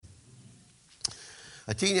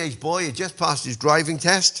a teenage boy had just passed his driving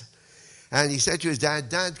test, and he said to his dad,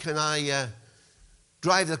 "Dad, can I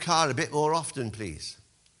drive the car a bit more often, please?"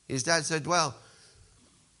 His dad said, "Well,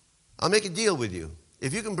 I'll make a deal with you.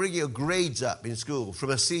 If you can bring your grades up in school from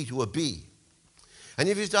a C to a B, and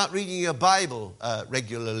if you start reading your Bible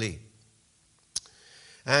regularly,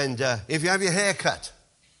 and if you have your hair cut,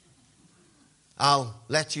 I'll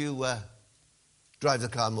let you drive the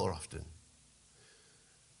car more often."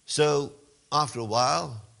 So after a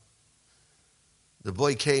while, the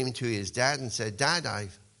boy came to his dad and said, "Dad,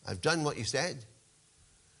 I've done what you said.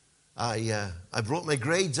 I brought my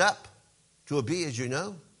grades up to a B, as you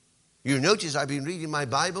know. You notice I've been reading my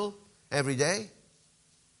Bible every day."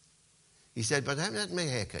 He said, "But I haven't had my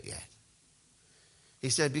hair cut yet." He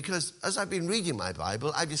said, "Because as I've been reading my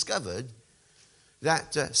Bible, I discovered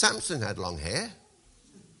that Samson had long hair."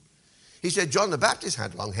 He said, "John the Baptist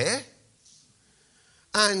had long hair.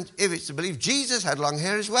 And if it's to believe, Jesus had long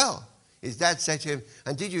hair as well." His dad said to him,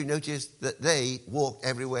 "And did you notice that they walked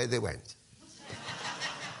everywhere they went?"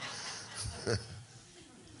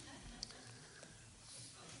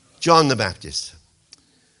 John the Baptist.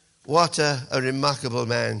 What a remarkable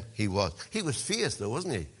man he was. He was fierce though,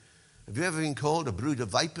 wasn't he? Have you ever been called a brood of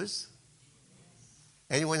vipers?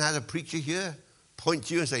 Anyone had a preacher here point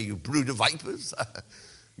to you and say, "You brood of vipers,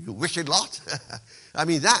 you wicked lot"? I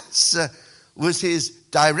mean, that's was his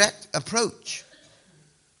direct approach.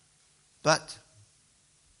 But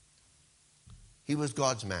he was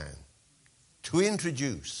God's man to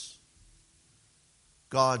introduce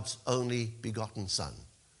God's only begotten Son,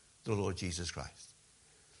 the Lord Jesus Christ.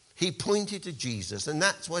 He pointed to Jesus, and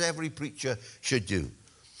that's what every preacher should do.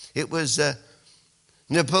 It was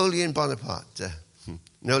Napoleon Bonaparte,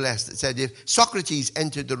 no less, that said, "If Socrates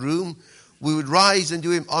entered the room, we would rise and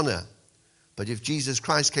do him honor. But if Jesus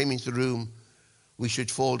Christ came into the room, we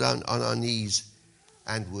should fall down on our knees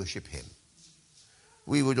and worship him."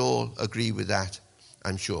 We would all agree with that,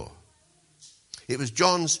 I'm sure. It was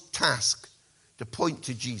John's task to point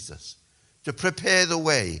to Jesus, to prepare the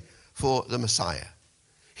way for the Messiah.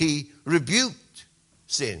 He rebuked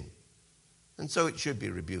sin, and so it should be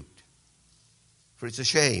rebuked. For it's a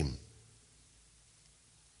shame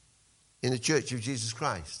in the Church of Jesus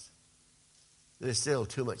Christ there's still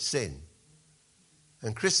too much sin.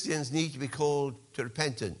 And Christians need to be called to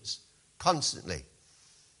repentance constantly.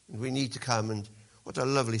 And we need to come, and what a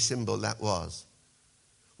lovely symbol that was.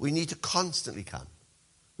 We need to constantly come.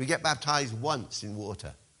 We get baptized once in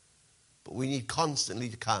water, but we need constantly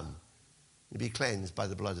to come and be cleansed by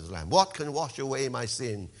the blood of the Lamb. What can wash away my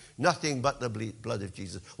sin? Nothing but the blood of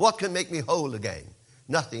Jesus. What can make me whole again?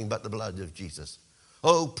 Nothing but the blood of Jesus.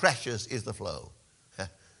 Oh, precious is the flow.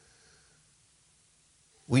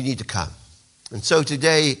 We need to come. And so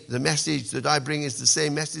today, the message that I bring is the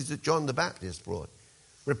same message that John the Baptist brought.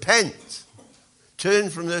 Repent. Turn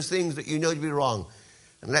from those things that you know to be wrong,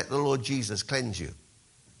 and let the Lord Jesus cleanse you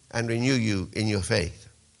and renew you in your faith.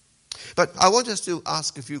 But I want us to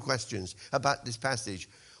ask a few questions about this passage.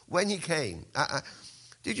 When he came,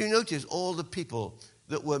 did you notice all the people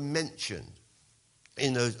that were mentioned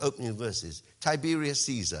in those opening verses? Tiberius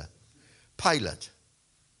Caesar, Pilate.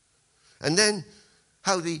 And then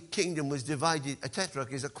how the kingdom was divided. A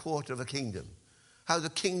tetrarch is a quarter of a kingdom. How the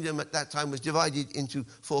kingdom at that time was divided into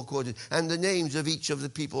 4 quarters. And the names of each of the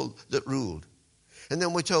people that ruled. And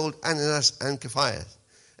then we're told Ananias and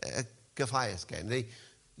Caiaphas came.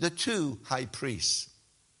 The 2 high priests.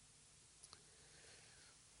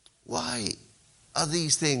 Why are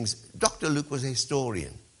these things? Dr. Luke was a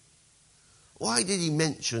historian. Why did he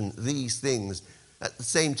mention these things at the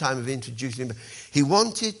same time of introducing him? He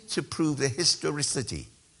wanted to prove the historicity.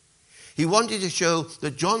 He wanted to show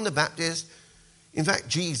that John the Baptist, in fact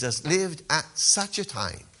Jesus, lived at such a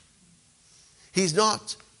time. He's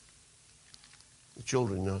not, the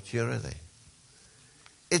children are not here, are they?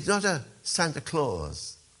 It's not a Santa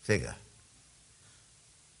Claus figure.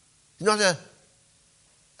 It's not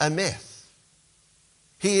a myth.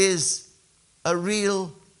 He is a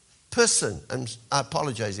real person. And I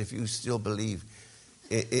apologize if you still believe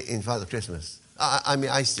in Father Christmas. I mean,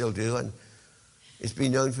 I still do, and it's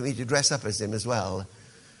been known for me to dress up as him as well.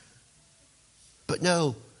 But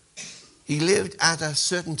no, he lived at a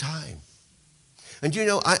certain time. And you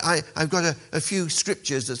know, I've got a few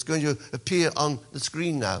scriptures that's going to appear on the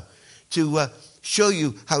screen now to show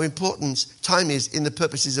you how important time is in the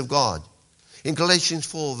purposes of God. In Galatians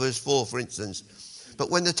 4, verse 4, for instance, "But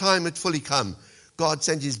when the time had fully come, God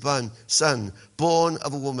sent his son, born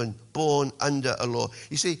of a woman, born under a law."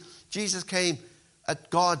 You see, Jesus came at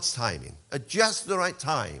God's timing, at just the right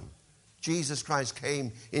time. Jesus Christ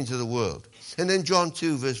came into the world. And then John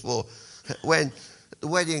 2, verse 4, when the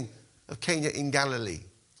wedding of Cana in Galilee,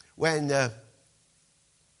 when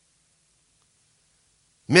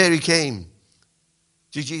Mary came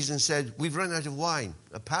to Jesus and said, "We've run out of wine."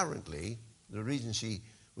 Apparently, the reason she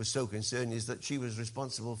was so concerned is that she was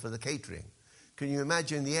responsible for the catering. Can you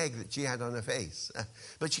imagine the egg that she had on her face?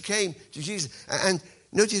 But she came to Jesus, and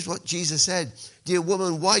notice what Jesus said. "Dear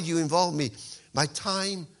woman, why do you involve me? My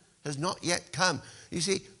time has not yet come." You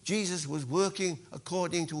see, Jesus was working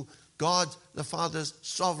according to God the Father's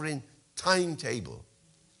sovereign timetable.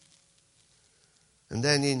 And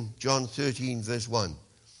then in John 13, verse 1,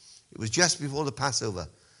 it was just before the Passover,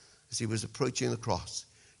 as he was approaching the cross.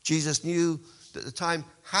 Jesus knew that the time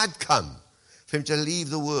had come for him to leave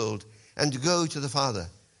the world and to go to the Father.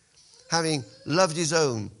 Having loved his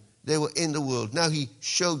own, they were in the world. Now he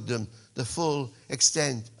showed them the full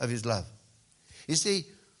extent of his love. You see,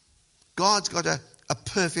 God's got a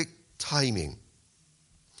perfect timing.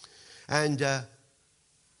 And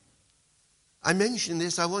I mentioned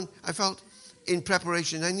this. I felt in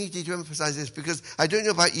preparation I needed to emphasize this, because I don't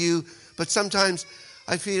know about you, but sometimes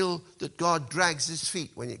I feel that God drags his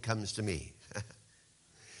feet when it comes to me.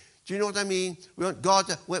 Do you know what I mean? We want God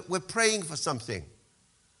to, we're praying for something.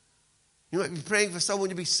 You might be praying for someone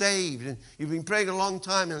to be saved, and you've been praying a long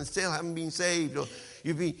time and still haven't been saved, or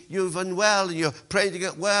you've unwell and you're praying to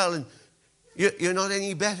get well, and you're not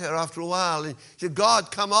any better after a while. And you say,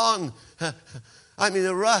 "God, come on. I'm in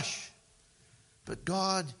a rush." But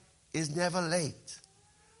God is never late.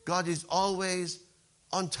 God is always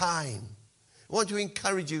on time. I want to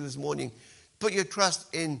encourage you this morning. Put your trust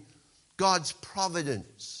in God's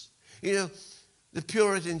providence. You know, the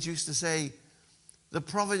Puritans used to say, the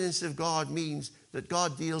providence of God means that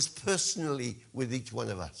God deals personally with each one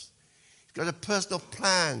of us. He's got a personal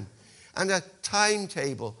plan and a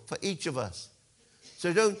timetable for each of us.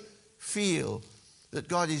 So don't feel that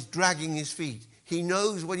God is dragging his feet. He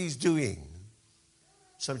knows what he's doing.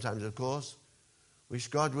 Sometimes, of course, wish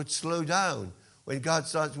God would slow down when God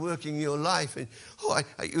starts working in your life. And,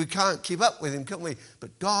 we can't keep up with him, can we?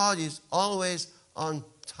 But God is always on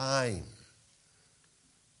time.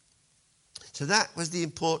 So that was the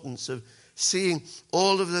importance of seeing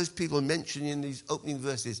all of those people mentioned in these opening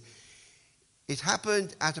verses. It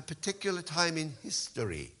happened at a particular time in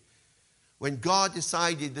history when God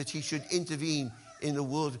decided that he should intervene in the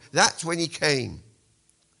world. That's when he came.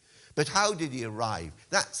 But how did he arrive?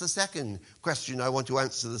 That's the second question I want to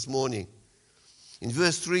answer this morning. In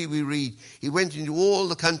verse 3 we read, "He went into all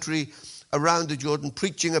the country around the Jordan,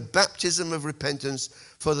 preaching a baptism of repentance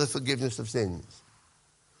for the forgiveness of sins."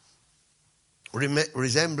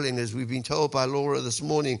 Resembling, as we've been told by Laura this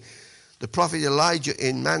morning, the prophet Elijah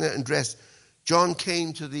in manner and dress, John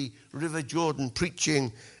came to the river Jordan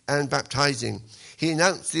preaching and baptizing. He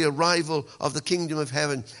announced the arrival of the kingdom of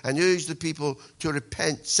heaven and urged the people to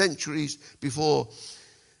repent. Centuries before,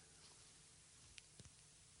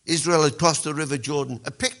 Israel had crossed the river Jordan,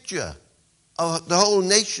 a picture of the whole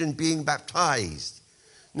nation being baptized.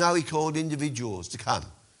 Now he called individuals to come,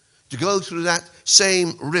 to go through that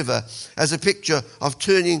same river as a picture of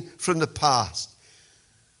turning from the past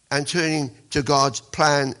and turning to God's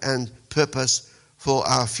plan and purpose for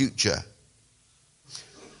our future.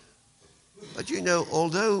 But you know,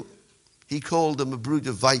 although he called them a brood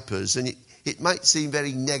of vipers, and it might seem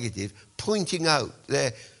very negative, pointing out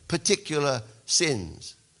their particular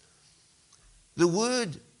sins, the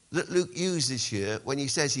word that Luke uses here when he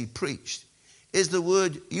says he preached is the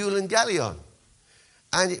word euangelion.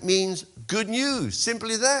 And it means good news,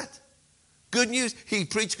 simply that. Good news. He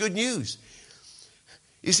preached good news.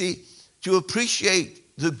 You see, to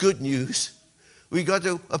appreciate the good news, we got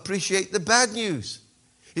to appreciate the bad news.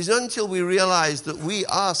 It's not until we realize that we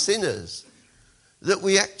are sinners that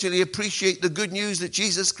we actually appreciate the good news that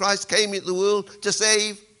Jesus Christ came into the world to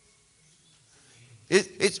save.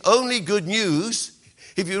 It's only good news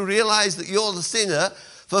if you realize that you're the sinner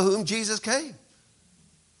for whom Jesus came.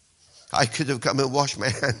 I could have come and washed my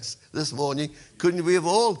hands this morning. Couldn't we have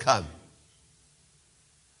all come?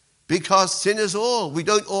 Because sinners all. We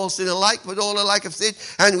don't all sin alike, but all alike have sinned.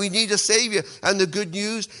 And we need a Savior. And the good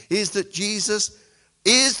news is that Jesus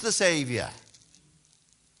is the Savior.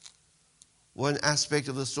 One aspect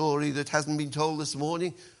of the story that hasn't been told this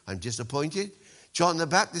morning, I'm disappointed. John the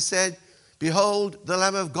Baptist said, "Behold, the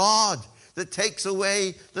Lamb of God that takes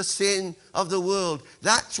away the sin of the world."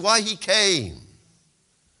 That's why he came,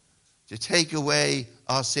 to take away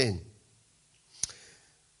our sin.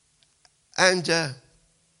 And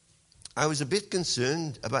I was a bit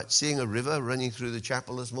concerned about seeing a river running through the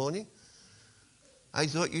chapel this morning. I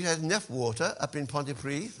thought you had enough water up in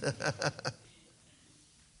Pontypridd.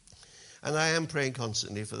 And I am praying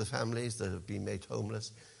constantly for the families that have been made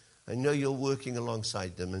homeless. I know you're working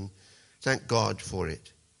alongside them, and thank God for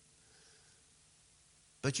it.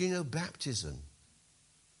 But you know, baptism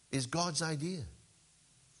is God's idea.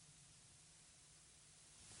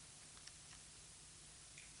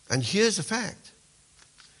 And here's the fact.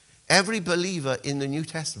 Every believer in the New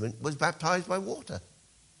Testament was baptized by water.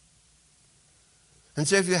 And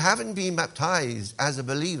so if you haven't been baptized as a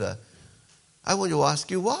believer, I want to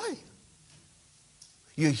ask you why.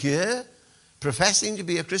 You're here professing to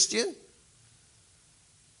be a Christian?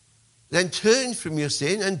 Then turn from your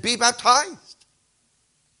sin and be baptized.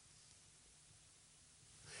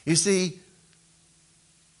 You see,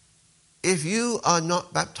 if you are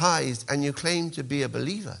not baptized and you claim to be a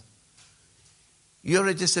believer, you're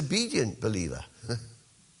a disobedient believer.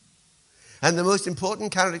 And the most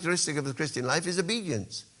important characteristic of the Christian life is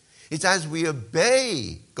obedience. It's as we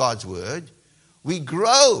obey God's word, we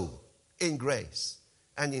grow in grace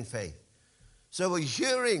and in faith. So are you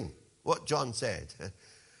hearing what John said?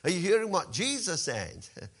 Are you hearing what Jesus said?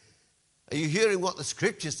 Are you hearing what the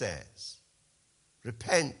scripture says?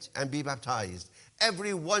 Repent and be baptized,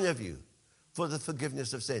 every one of you, for the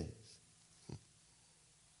forgiveness of sins.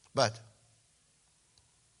 But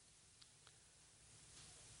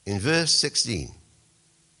in verse 16,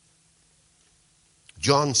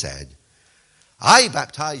 John said, I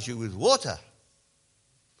baptize you with water.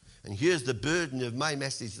 And here's the burden of my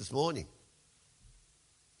message this morning.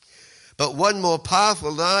 But one more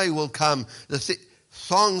powerful than I will come, the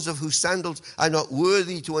thongs of whose sandals I'm not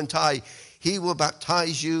worthy to untie. He will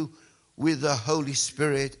baptize you with the Holy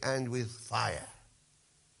Spirit and with fire.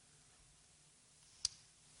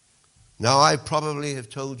 Now, I probably have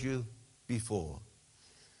told you before,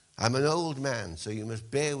 I'm an old man, so you must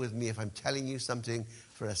bear with me if I'm telling you something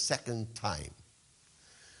for a second time.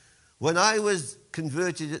 When I was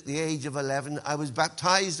converted at the age of 11, I was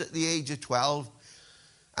baptized at the age of 12,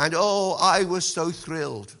 and oh, I was so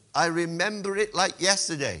thrilled. I remember it like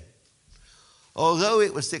yesterday. Although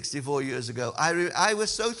it was 64 years ago, I was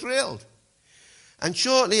so thrilled. And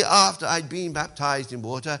shortly after I'd been baptized in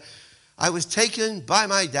water, I was taken by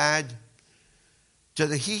my dad to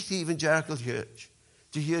the Heath Evangelical Church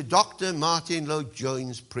to hear Dr. Martin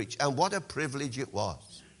Lloyd-Jones preach. And what a privilege it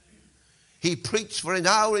was. He preached for an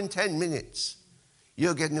hour and 10 minutes.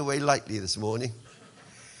 You're getting away lightly this morning.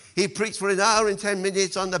 He preached for an hour and 10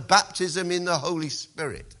 minutes on the baptism in the Holy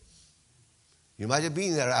Spirit. You might have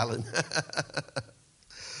been there, Alan.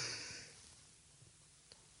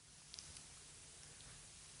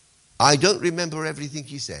 I don't remember everything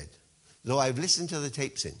he said, though I've listened to the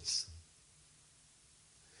tape since.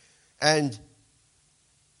 And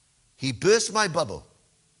he burst my bubble.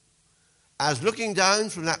 I was looking down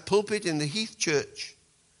from that pulpit in the Heath Church.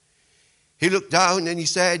 He looked down and he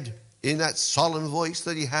said, in that solemn voice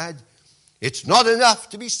that he had, it's not enough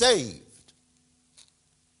to be saved.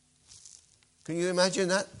 Can you imagine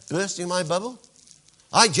that bursting my bubble?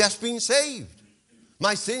 I'd just been saved.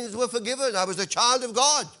 My sins were forgiven. I was a child of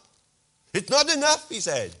God. It's not enough, he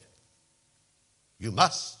said. You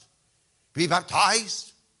must be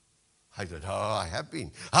baptized. I said, I have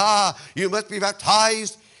been. You must be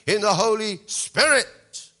baptized in the Holy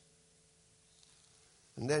Spirit.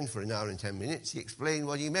 And then for an hour and 10 minutes, he explained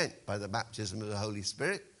what he meant by the baptism of the Holy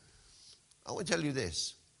Spirit. I want to tell you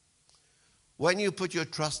this. When you put your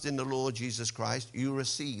trust in the Lord Jesus Christ, you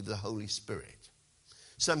receive the Holy Spirit.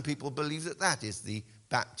 Some people believe that that is the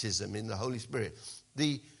baptism in the Holy Spirit.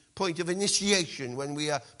 The point of initiation when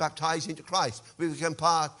we are baptized into Christ. We become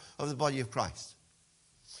part of the body of Christ.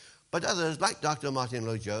 But others, like Dr. Martin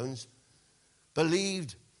Lloyd-Jones,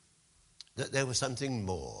 believed that there was something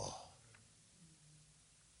more.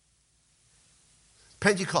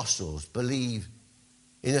 Pentecostals believe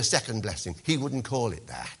in a second blessing. He wouldn't call it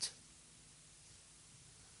that.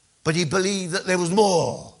 But he believed that there was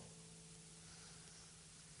more.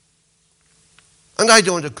 And I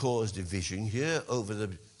don't want to cause division here over the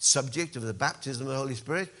subject of the baptism of the Holy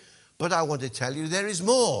Spirit, but I want to tell you there is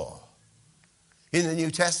more. In the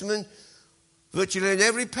New Testament, virtually in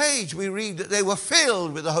every page we read that they were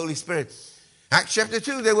filled with the Holy Spirit. Acts chapter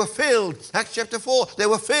 2, they were filled. Acts chapter 4, they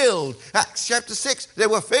were filled. Acts chapter 6, they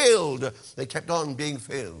were filled. They kept on being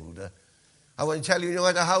filled. I want to tell you, no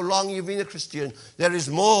matter how long you've been a Christian, there is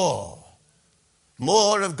more.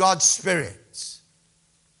 More of God's Spirit.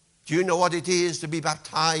 Do you know what it is to be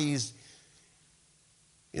baptized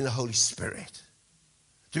in the Holy Spirit?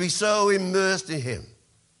 To be so immersed in Him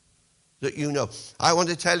that you know. I want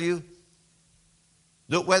to tell you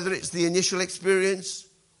that whether it's the initial experience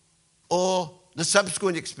or the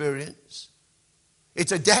subsequent experience,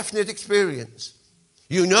 it's a definite experience.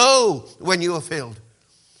 You know when you were filled.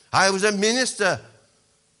 I was a minister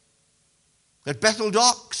at Bethel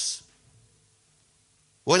Docks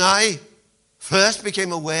when I first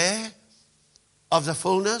became aware of the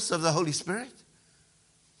fullness of the Holy Spirit.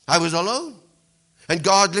 I was alone. And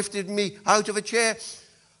God lifted me out of a chair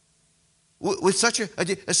with such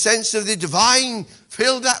a sense of the divine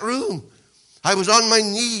filled that room. I was on my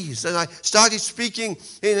knees and I started speaking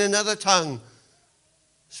in another tongue.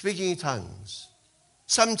 Speaking in tongues.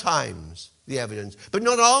 Sometimes the evidence, but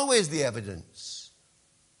not always the evidence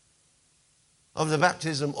of the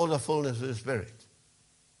baptism or the fullness of the Spirit.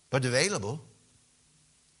 But available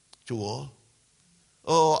to all.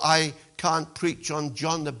 Oh, I can't preach on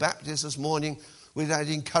John the Baptist this morning without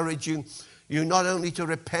encouraging you not only to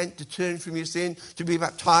repent, to turn from your sin, to be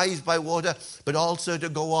baptized by water, but also to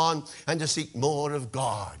go on and to seek more of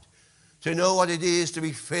God. To know what it is to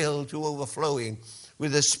be filled to overflowing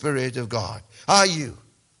with the Spirit of God. Are you?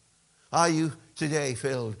 Are you today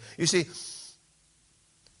filled? You see,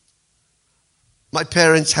 my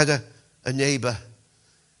parents had a neighbor,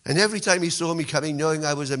 and every time he saw me coming, knowing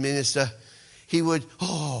I was a minister, he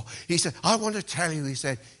said, I want to tell you, he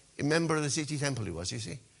said, a member of the city temple he was, you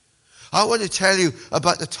see. I want to tell you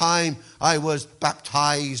about the time I was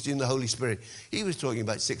baptized in the Holy Spirit. He was talking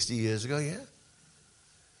about 60 years ago, yeah?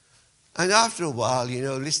 And after a while,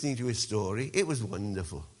 listening to his story, it was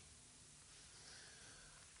wonderful.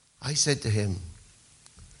 I said to him,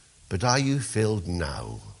 but are you filled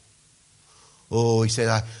now? Oh, he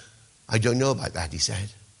said, I don't know about that, he said.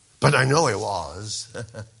 But I know it was.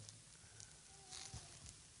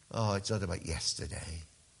 Oh, it's not about yesterday.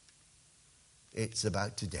 It's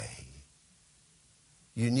about today.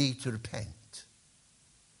 You need to repent.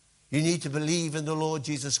 You need to believe in the Lord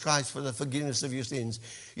Jesus Christ for the forgiveness of your sins.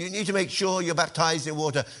 You need to make sure you're baptized in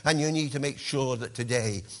water, and you need to make sure that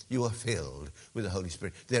today you are filled with the Holy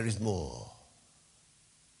Spirit. There is more.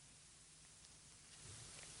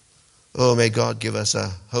 Oh, may God give us a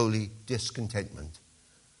holy discontentment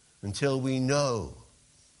until we know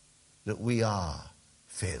that we are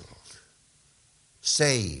filled,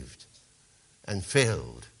 saved, and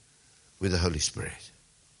filled with the Holy Spirit.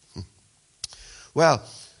 Well,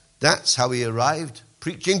 that's how he arrived,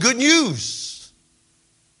 preaching good news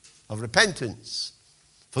of repentance,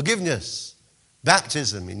 forgiveness,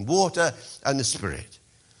 baptism in water and the Spirit.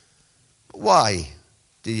 But why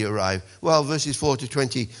did he arrive? Well, verses 4 to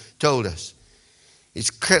 20 told us.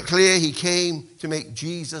 It's clear he came to make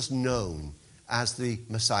Jesus known as the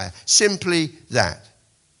Messiah. Simply that.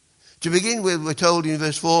 To begin with, we're told in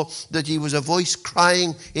verse 4 that he was a voice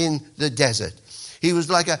crying in the desert. He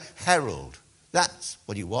was like a herald. That's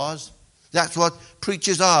what he was. That's what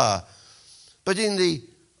preachers are. But in the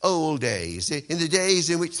old days, in the days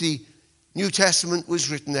in which the New Testament was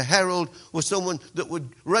written, a herald was someone that would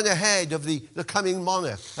run ahead of the coming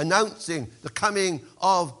monarch, announcing the coming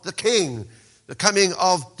of the king, the coming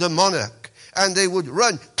of the monarch. And they would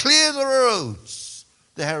run, clear the roads,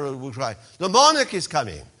 the herald would cry. The monarch is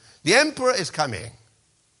coming. The emperor is coming.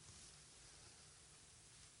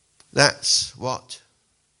 That's what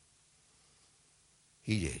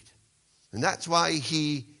he did. And that's why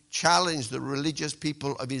he challenged the religious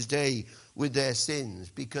people of his day with their sins,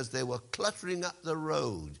 because they were cluttering up the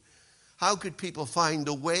road. How could people find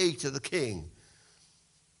a way to the king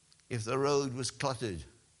if the road was cluttered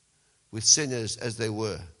with sinners as they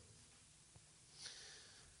were?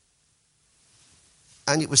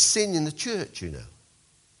 And it was sin in the church,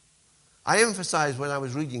 I emphasized when I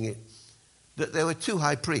was reading it that there were two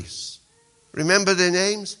high priests. Remember their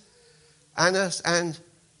names? Annas and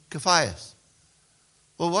Caiaphas.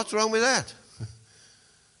 Well, what's wrong with that?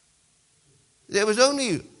 There was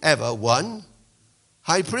only ever one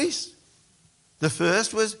high priest. The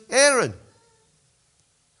first was Aaron.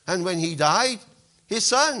 And when he died, his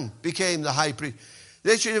son became the high priest.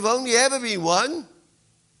 There should have only ever been one.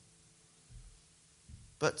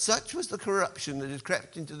 But such was the corruption that had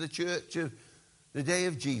crept into the church of the day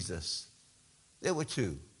of Jesus. There were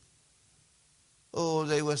two. Oh,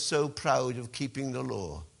 they were so proud of keeping the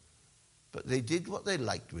law. But they did what they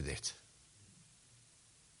liked with it.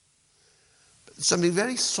 But there's something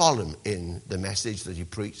very solemn in the message that he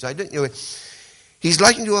preached. I don't know. He's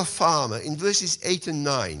likened to a farmer in verses 8 and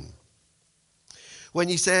 9. When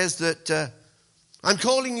he says that, I'm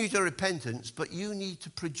calling you to repentance, but you need to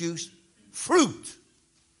produce fruit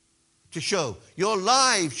to show. Your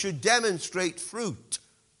life should demonstrate fruit.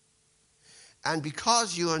 And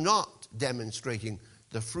because you are not demonstrating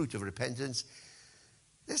the fruit of repentance,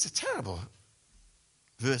 there's a terrible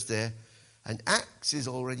verse there. An axe is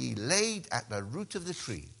already laid at the root of the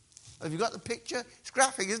tree. Have you got the picture? It's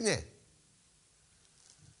graphic, isn't it?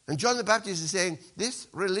 And John the Baptist is saying, this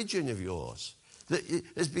religion of yours that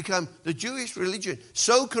has become the Jewish religion,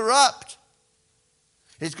 so corrupt,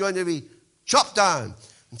 it's going to be chopped down,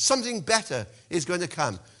 and something better is going to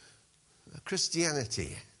come.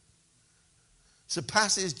 Christianity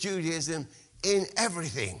surpasses Judaism in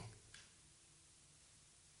everything.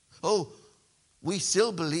 Oh, we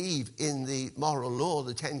still believe in the moral law,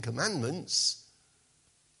 the Ten Commandments,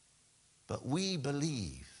 but we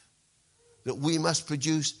believe that we must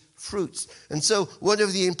produce fruits. And so one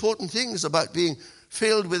of the important things about being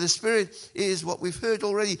filled with the Spirit is what we've heard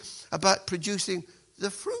already about producing the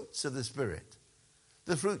fruits of the Spirit.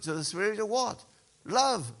 The fruits of the Spirit are what?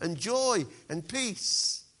 Love and joy and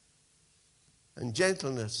peace and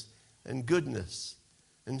gentleness and goodness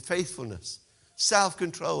and faithfulness,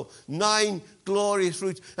 self-control, 9 glorious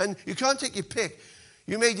fruits. And you can't take your pick.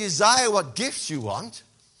 You may desire what gifts you want,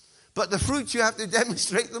 but the fruits, you have to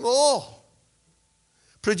demonstrate them all.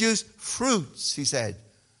 Produce fruits, he said.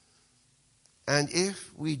 And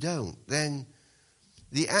if we don't, then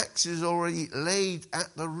the axe is already laid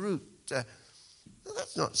at the root.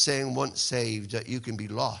 That's not saying once saved that you can be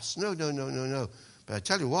lost. No. But I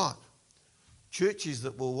tell you what, churches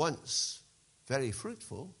that were once very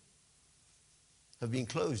fruitful have been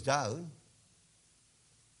closed down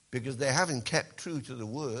because they haven't kept true to the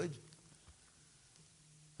word.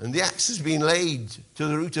 And the axe has been laid to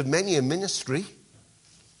the root of many a ministry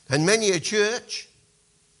and many a church.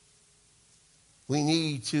 We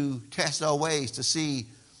need to test our ways to see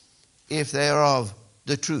if they are of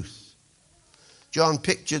the truth. John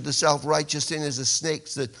pictured the self-righteous sinners as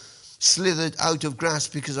snakes that slithered out of grass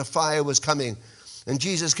because a fire was coming. And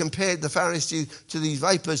Jesus compared the Pharisees to these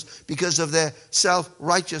vipers because of their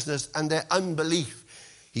self-righteousness and their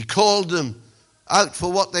unbelief. He called them out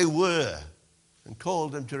for what they were and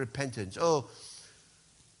called them to repentance. Oh,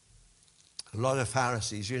 a lot of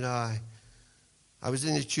Pharisees. You know, I was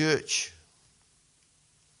in a church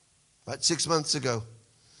about 6 months ago,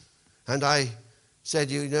 and I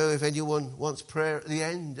said, you know, if anyone wants prayer at the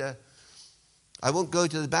end, I won't go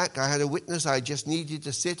to the back. I had a witness. I just needed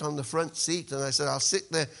to sit on the front seat. And I said, I'll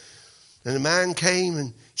sit there. And a man came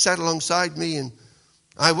and sat alongside me. And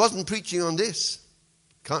I wasn't preaching on this.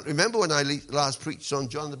 Can't remember when I last preached on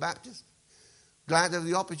John the Baptist. Glad of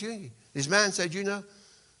the opportunity. This man said, you know,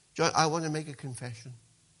 John, I want to make a confession.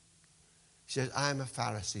 He said, I am a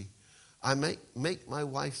Pharisee. I make my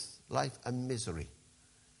wife's life a misery.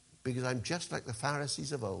 Because I'm just like the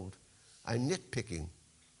Pharisees of old. I'm nitpicking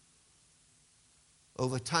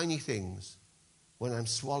over tiny things when I'm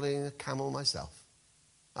swallowing a camel myself.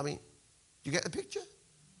 I mean, do you get the picture?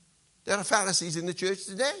 There are Pharisees in the church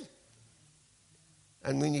today.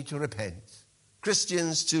 And we need to repent.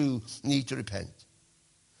 Christians too need to repent.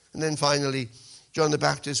 And then finally, John the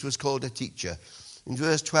Baptist was called a teacher. In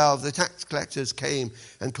verse 12, the tax collectors came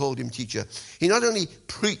and called him teacher. He not only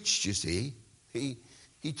preached, you see, he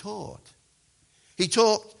taught. He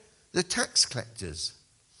taught the tax collectors.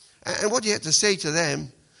 And what he had to say to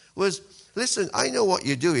them was, listen, I know what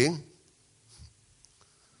you're doing.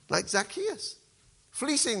 Like Zacchaeus,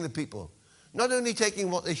 fleecing the people. Not only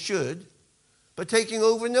taking what they should, but taking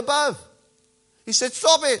over and above. He said,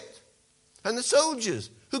 stop it. And the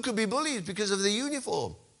soldiers, who could be bullies because of the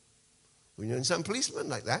uniform. We know some policemen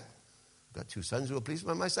like that. I've got 2 sons who are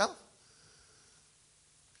policemen myself.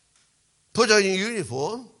 Put on your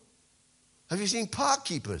uniform. Have you seen park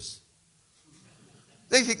keepers?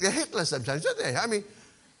 They think they're Hitler sometimes, don't they? I mean,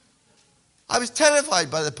 I was terrified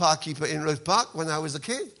by the park keeper in Rose Park when I was a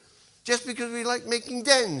kid. Just because we liked making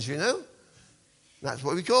dens, you know. That's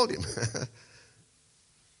what we called him.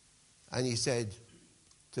 And he said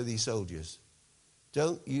to these soldiers,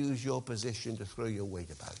 don't use your position to throw your weight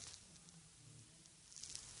about.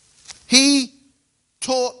 He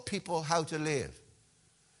taught people how to live.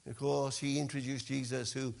 Of course, he introduced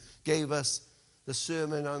Jesus, who gave us the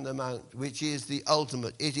Sermon on the Mount, which is the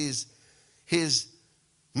ultimate. It is his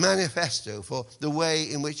manifesto for the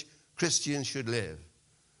way in which Christians should live.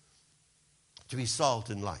 To be salt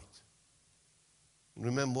and light.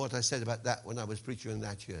 Remember what I said about that when I was preaching on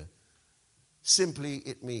that year. Simply,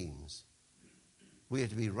 it means we are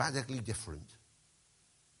to be radically different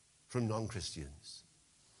from non-Christians.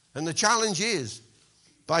 And the challenge is,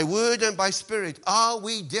 by word and by spirit, are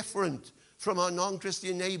we different from our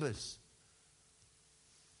non-Christian neighbors?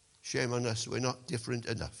 Shame on us, we're not different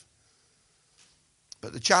enough.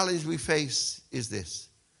 But the challenge we face is this.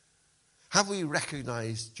 Have we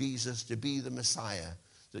recognized Jesus to be the Messiah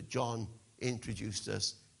that John introduced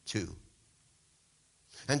us to?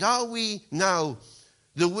 And are we now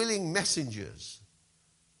the willing messengers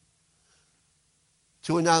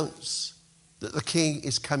to announce that the King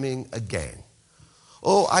is coming again.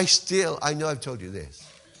 Oh, I know I've told you this.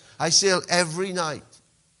 I still, every night,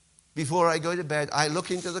 before I go to bed, I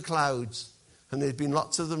look into the clouds, and there's been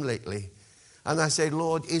lots of them lately, and I say,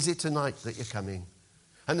 Lord, is it tonight that you're coming?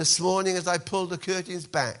 And this morning, as I pulled the curtains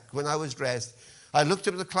back when I was dressed, I looked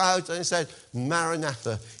up at the clouds and I said,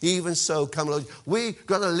 Maranatha, even so, come Lord. We're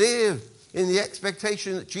going to live in the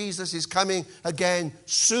expectation that Jesus is coming again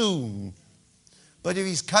soon. But if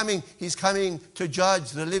he's coming to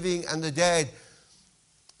judge the living and the dead.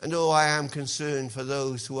 And oh, I am concerned for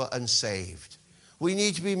those who are unsaved. We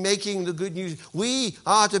need to be making the good news. We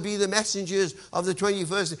are to be the messengers of the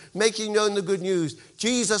 21st, making known the good news.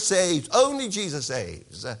 Jesus saves. Only Jesus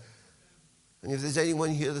saves. And if there's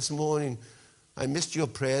anyone here this morning, I missed your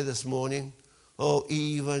prayer this morning. Oh,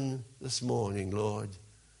 even this morning, Lord,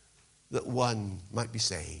 that one might be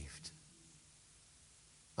saved.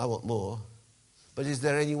 I want more. But is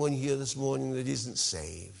there anyone here this morning that isn't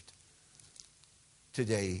saved?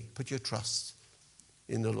 Today, put your trust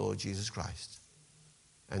in the Lord Jesus Christ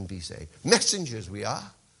and be saved. Messengers we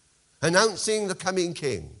are, announcing the coming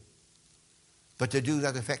King. But to do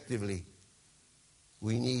that effectively,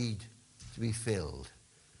 we need to be filled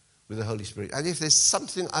with the Holy Spirit. And if there's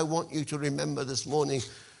something I want you to remember this morning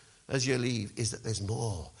as you leave, is that there's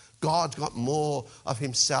more. God's got more of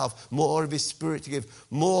himself, more of his Spirit to give,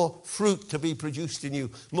 more fruit to be produced in you,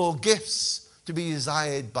 more gifts to be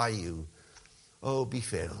desired by you. Oh, be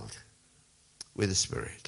filled with the Spirit.